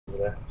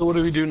So what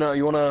do we do now?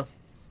 You wanna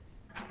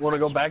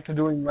go back to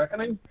doing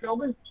reckoning,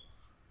 Shelby?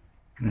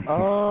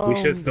 We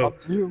should still. Up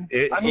to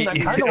you. I mean, I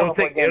kinda wanna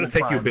play It'll Golden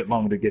take you a Prime. bit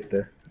longer to get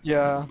there.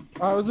 Yeah.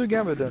 Alright, let's do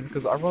Gambit then,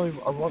 because I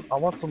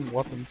want some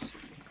weapons.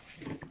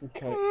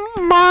 Okay.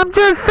 I'm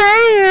just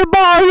saying,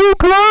 boy, you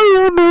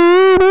playing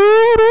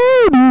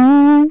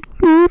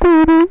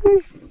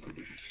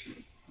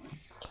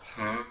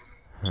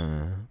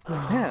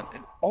Man,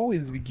 it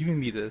always be giving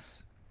me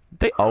this.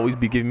 They always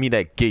be giving me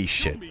that gay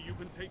shit.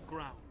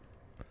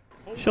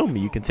 Show me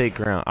you can take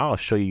ground. I'll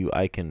show you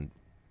I can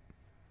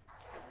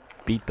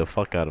beat the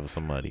fuck out of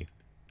somebody.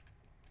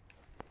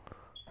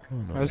 Oh,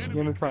 no. Let's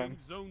Gambit Prime.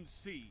 Zone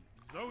C,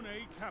 Zone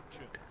A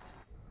captured.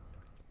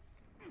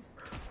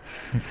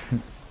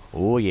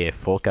 Oh yeah,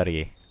 fuck out of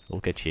here.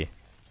 Look at you.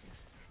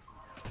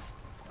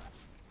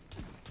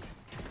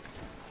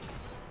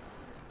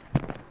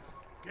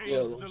 Yeah,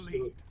 Gains the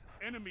lead.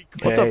 Enemy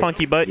What's up, Okay.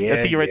 funky butt? I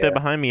see you right there Yeah.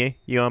 behind me. Eh?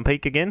 You on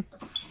peak again?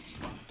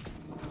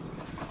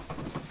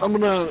 I'm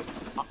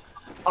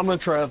gonna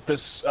try out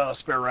this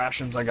spare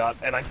rations I got,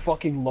 and I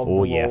fucking love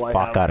Oh the yeah, roll I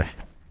fuck have. out.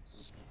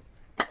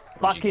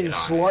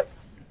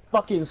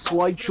 Fucking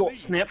slideshot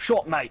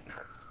snapshot, mate.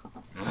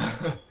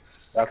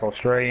 That's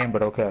Australian,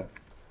 but okay.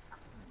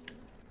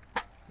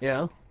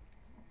 Yeah.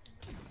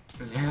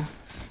 Yeah.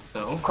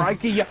 So.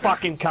 Crikey, you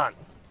fucking cunt.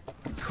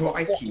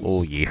 Crikey.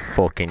 Oh you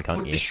fucking Put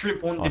cunt the you.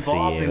 shrimp on I'll the see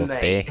bob you in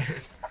there. there.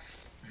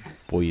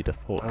 Boy the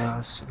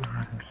fucks.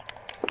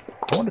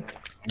 I want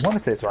to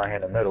say it's right here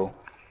in the middle.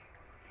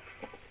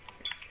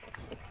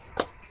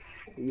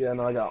 Yeah,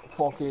 no, I got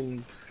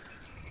fucking.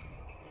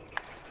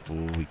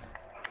 Ooh,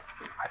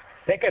 I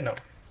think I know.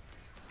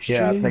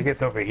 Yeah, I think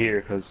it's over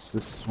here because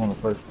this is one of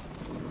the first.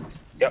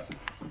 Yep.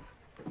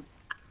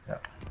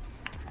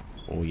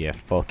 oh yeah,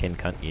 fucking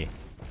cunt you.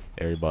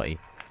 Everybody.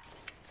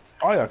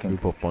 Oh, y'all can.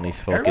 Group up on these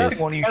Every fuckers.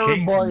 single one of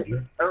you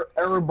shades.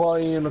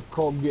 Everybody in the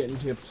club getting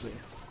tipsy.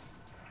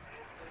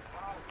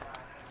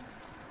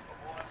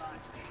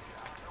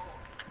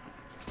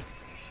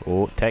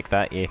 Oh, take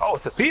that, yeah. Oh,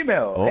 it's a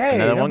female. Oh, hey,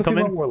 another one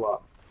female coming?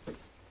 warlock.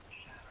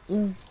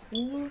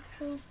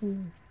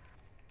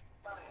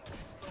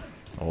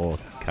 Oh,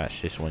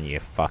 catch this one, you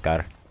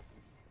fucker.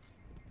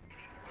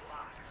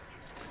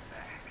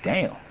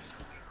 Damn.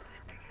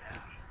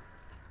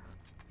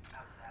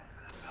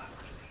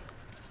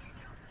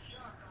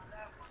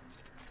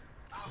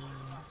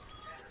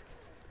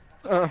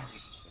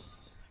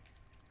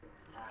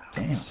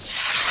 Damn.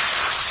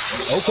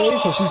 Okay,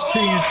 so she's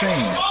pretty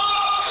insane.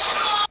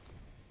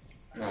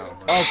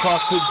 Oh,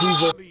 CrossFit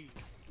Jesus.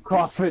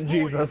 CrossFit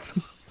Jesus.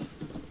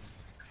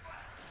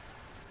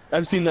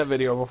 I've seen that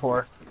video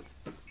before.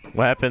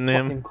 What happened to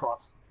Fucking him?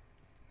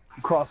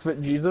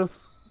 CrossFit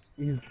Jesus.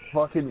 He's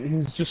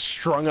just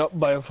strung up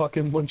by a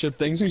fucking bunch of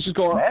things. He's just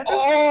going,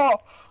 oh,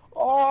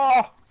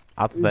 oh.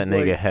 I thought that He's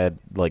nigga like- had,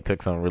 like,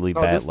 took some really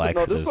No, bad this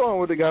laxatives. one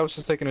where the guy was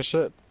just taking a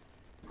shit.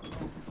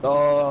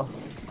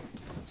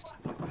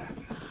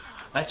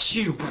 That's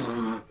you.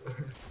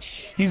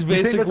 He's think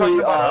it's basically talking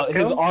about us,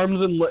 his Kels?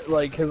 arms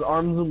and his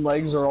arms and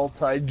legs are all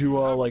tied to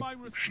like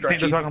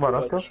stretchy, talking about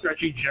us, Kels?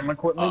 stretchy gym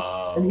equipment,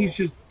 Oh. and he's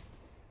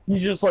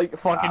just like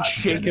fucking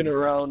shaking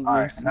around.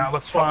 Alright, It's now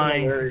let's fucking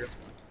find.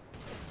 hilarious.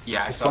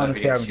 Yeah, I It's saw fun the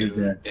video scavengers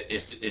too. den.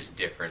 It's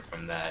different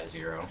from that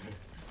Zero.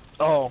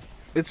 Oh,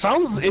 it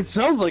sounds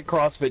like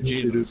CrossFit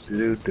Jesus.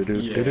 No,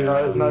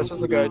 it's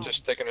just a guy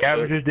just taking a shit.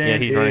 Scavengers Den. Yeah,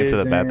 he's running to the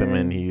is bathroom in-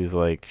 and he was,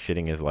 like,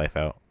 shitting his life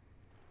out.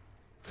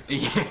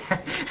 Yeah.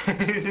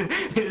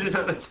 It's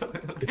on the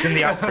toilet. It's in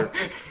the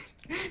outskirts.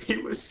 He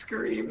was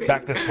screaming.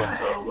 Back this way.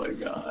 Oh my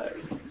god.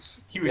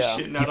 He was Yeah.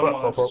 shitting out Keep a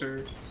up, Popo.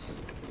 monster.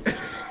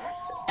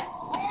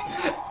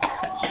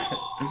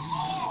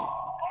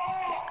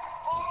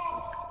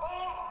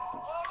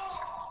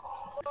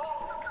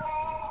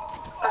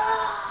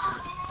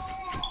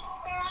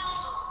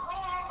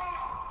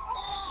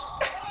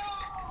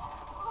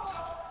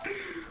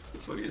 The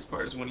funniest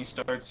part is when he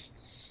starts.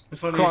 The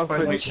funniest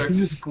part is when he starts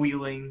CrossFit.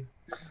 squealing.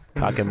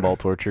 Cock and ball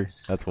torture.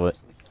 That's what.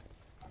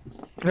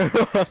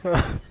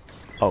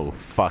 Oh,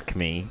 fuck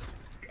me.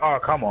 Oh,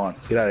 come on.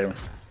 Get out of here.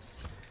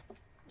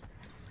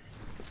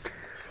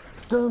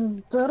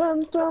 Dun,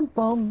 dun, dun,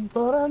 bum,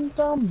 dun,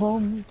 dun,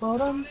 bum,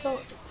 dun, dun.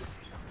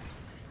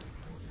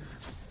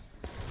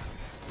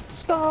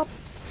 Stop.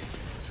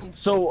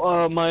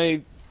 So,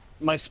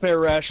 my spare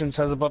rations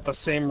has about the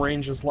same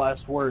range as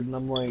last word, and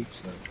I'm like,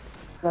 is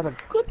that a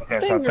good Okay,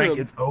 thing so I or think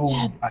a it's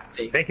I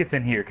think it's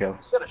in here, Kel.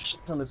 It's got a shit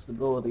ton of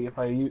stability. If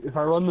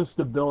I run the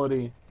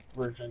stability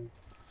version,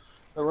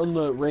 if I run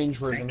the range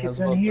version, Think has it's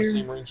in about here? the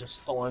same range as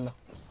Thorn.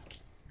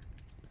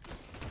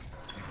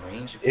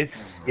 Range of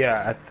It's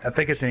I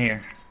think it's in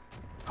here.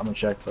 I'm gonna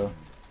check though.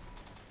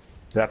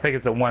 I think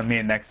it's the one me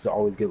and Nexus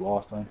always get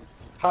lost on.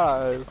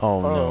 Hi.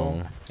 Oh,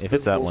 no. If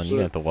it's That's that one, you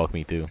bullshit. have to walk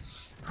me through.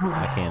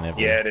 I can't ever.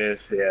 Yeah, it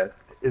is. Yeah,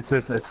 it's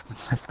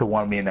the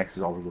one me and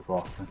Nexus always gets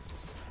lost in.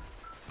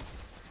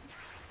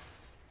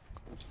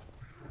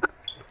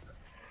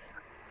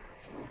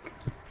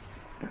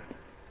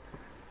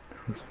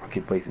 This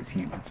fucking place is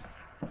huge.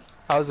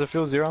 How does it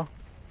feel, Zero?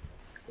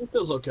 It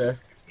feels okay.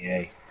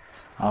 Yay.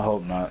 I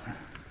hope not.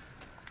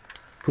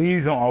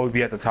 Please don't always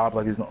be at the top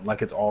like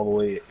it's all the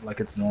way like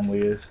it's normally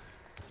is.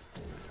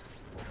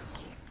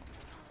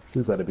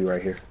 Please let it be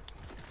right here.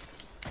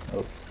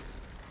 Oh.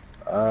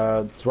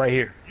 It's right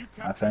here.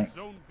 I think.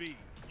 Zone B.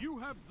 You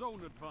have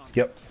zone advantage.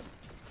 Yep.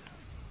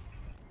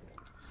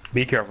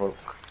 Be careful.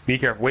 Be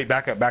careful. Wait,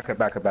 back up. That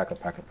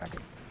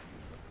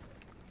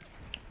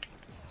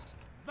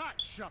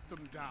shut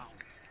them down.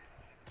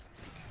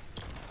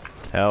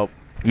 Help.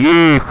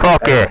 You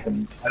fucker! I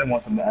didn't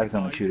want them to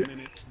accidentally 5 shoot it.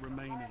 minutes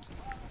remaining.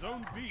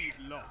 Zone B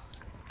lost.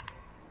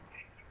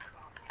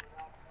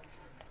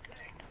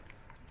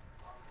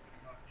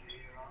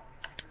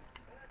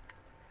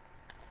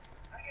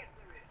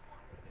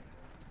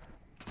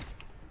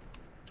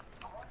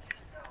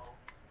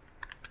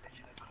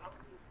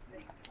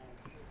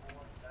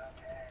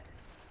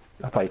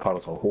 I thought you called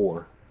us a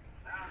whore.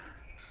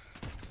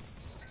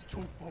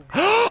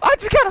 I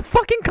just got a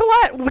fucking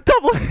collat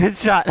double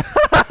headshot.